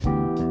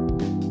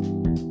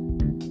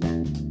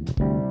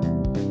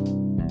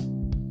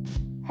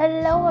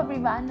Hello,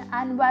 everyone,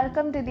 and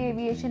welcome to the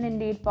Aviation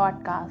Indeed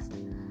podcast.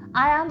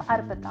 I am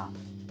Arpita.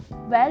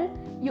 Well,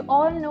 you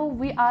all know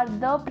we are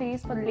the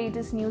place for the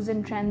latest news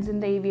and trends in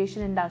the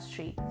aviation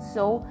industry.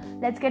 So,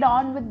 let's get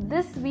on with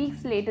this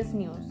week's latest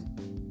news.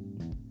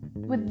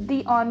 With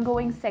the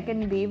ongoing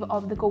second wave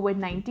of the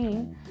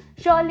COVID-19,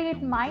 surely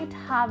it might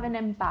have an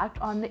impact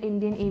on the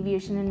Indian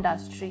aviation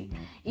industry,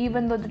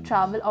 even though the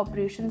travel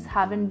operations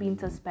haven't been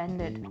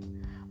suspended.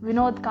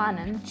 Vinod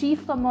Kanan,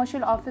 Chief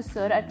Commercial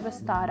Officer at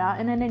Vistara,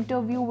 in an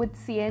interview with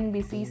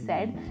CNBC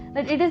said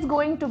that it is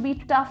going to be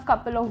a tough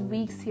couple of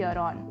weeks here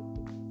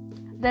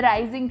on. The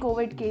rising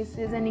COVID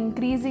cases and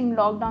increasing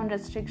lockdown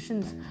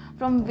restrictions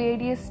from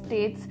various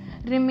states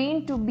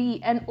remain to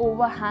be an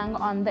overhang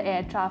on the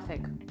air traffic.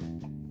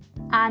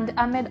 And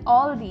amid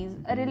all these,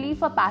 a relief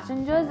for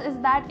passengers is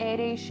that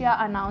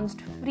AirAsia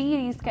announced free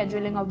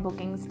rescheduling of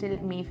bookings till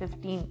May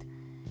 15th.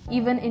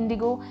 Even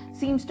Indigo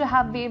seems to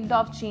have waived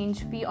off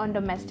change fee on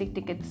domestic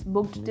tickets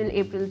booked till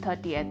April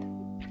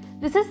 30th.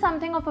 This is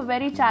something of a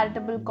very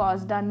charitable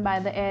cause done by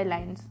the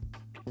airlines.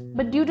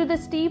 But due to the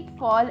steep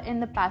fall in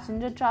the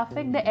passenger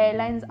traffic, the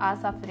airlines are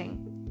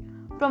suffering.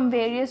 From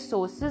various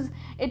sources,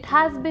 it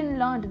has been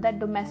learned that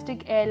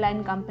domestic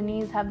airline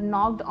companies have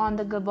knocked on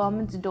the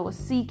government's door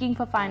seeking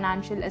for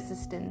financial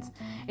assistance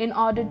in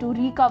order to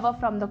recover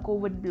from the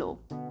COVID blow.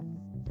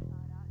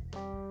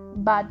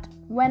 But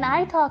when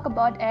I talk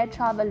about air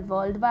travel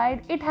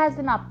worldwide, it has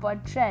an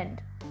upward trend,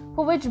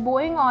 for which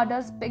Boeing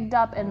orders picked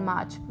up in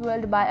March,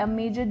 fueled by a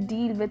major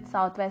deal with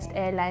Southwest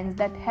Airlines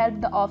that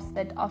helped the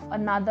offset of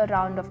another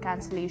round of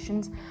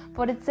cancellations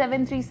for its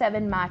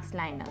 737 MAX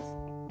liners.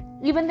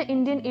 Even the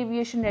Indian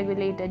aviation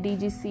regulator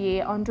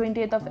DGCA on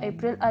 20th of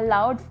April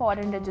allowed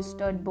foreign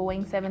registered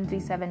Boeing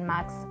 737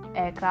 MAX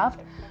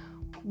aircraft,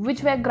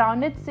 which were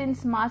grounded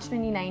since March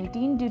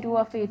 2019 due to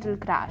a fatal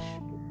crash.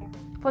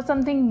 For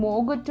something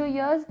more good 2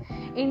 years,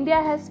 India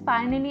has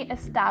finally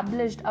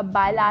established a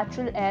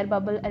bilateral air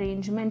bubble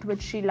arrangement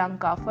with Sri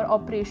Lanka for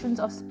operations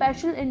of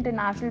special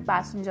international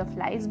passenger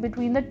flights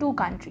between the two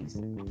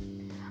countries.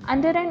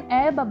 Under an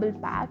air bubble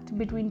pact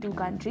between two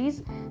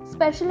countries,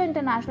 special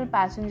international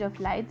passenger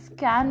flights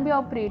can be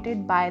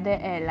operated by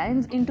their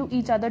airlines into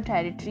each other's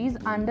territories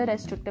under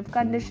restrictive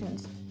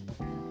conditions.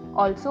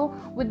 Also,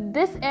 with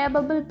this air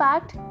bubble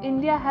pact,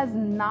 India has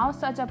now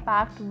such a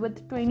pact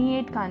with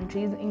 28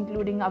 countries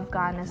including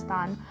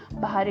Afghanistan,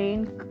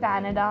 Bahrain,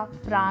 Canada,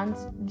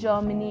 France,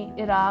 Germany,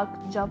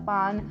 Iraq,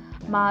 Japan,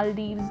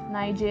 Maldives,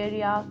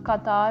 Nigeria,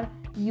 Qatar,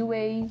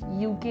 UAE,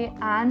 UK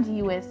and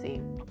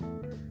USA.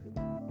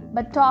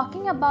 But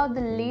talking about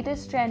the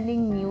latest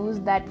trending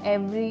news that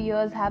every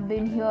year have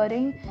been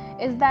hearing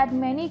is that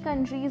many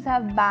countries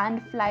have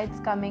banned flights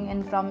coming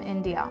in from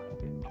India.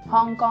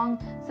 Hong Kong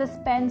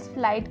suspends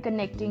flight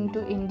connecting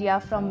to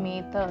India from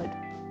May 3rd.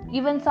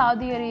 Even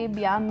Saudi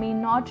Arabia may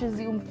not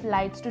resume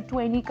flights to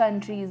 20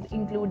 countries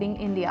including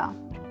India.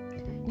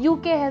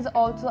 UK has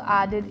also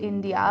added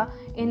India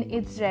in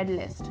its red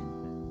list.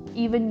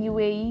 Even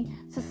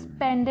UAE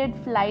suspended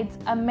flights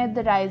amid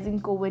the rising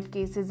COVID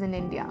cases in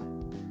India.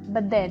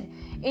 But then,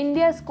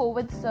 India's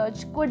COVID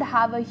surge could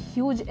have a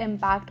huge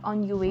impact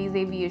on UAE's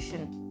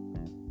aviation.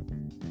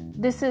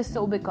 This is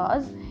so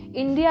because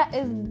India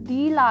is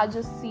the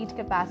largest seat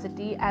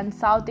capacity and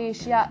South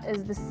Asia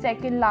is the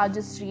second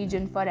largest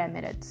region for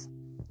Emirates.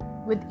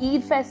 With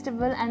Eid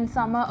festival and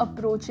summer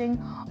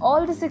approaching,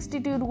 all the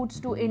 62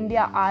 routes to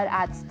India are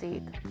at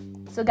stake.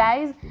 So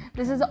guys,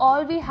 this is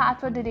all we had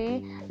for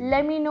today.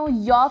 Let me know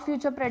your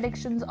future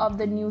predictions of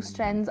the news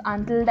trends.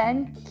 Until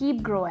then,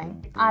 keep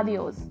growing.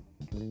 Adios.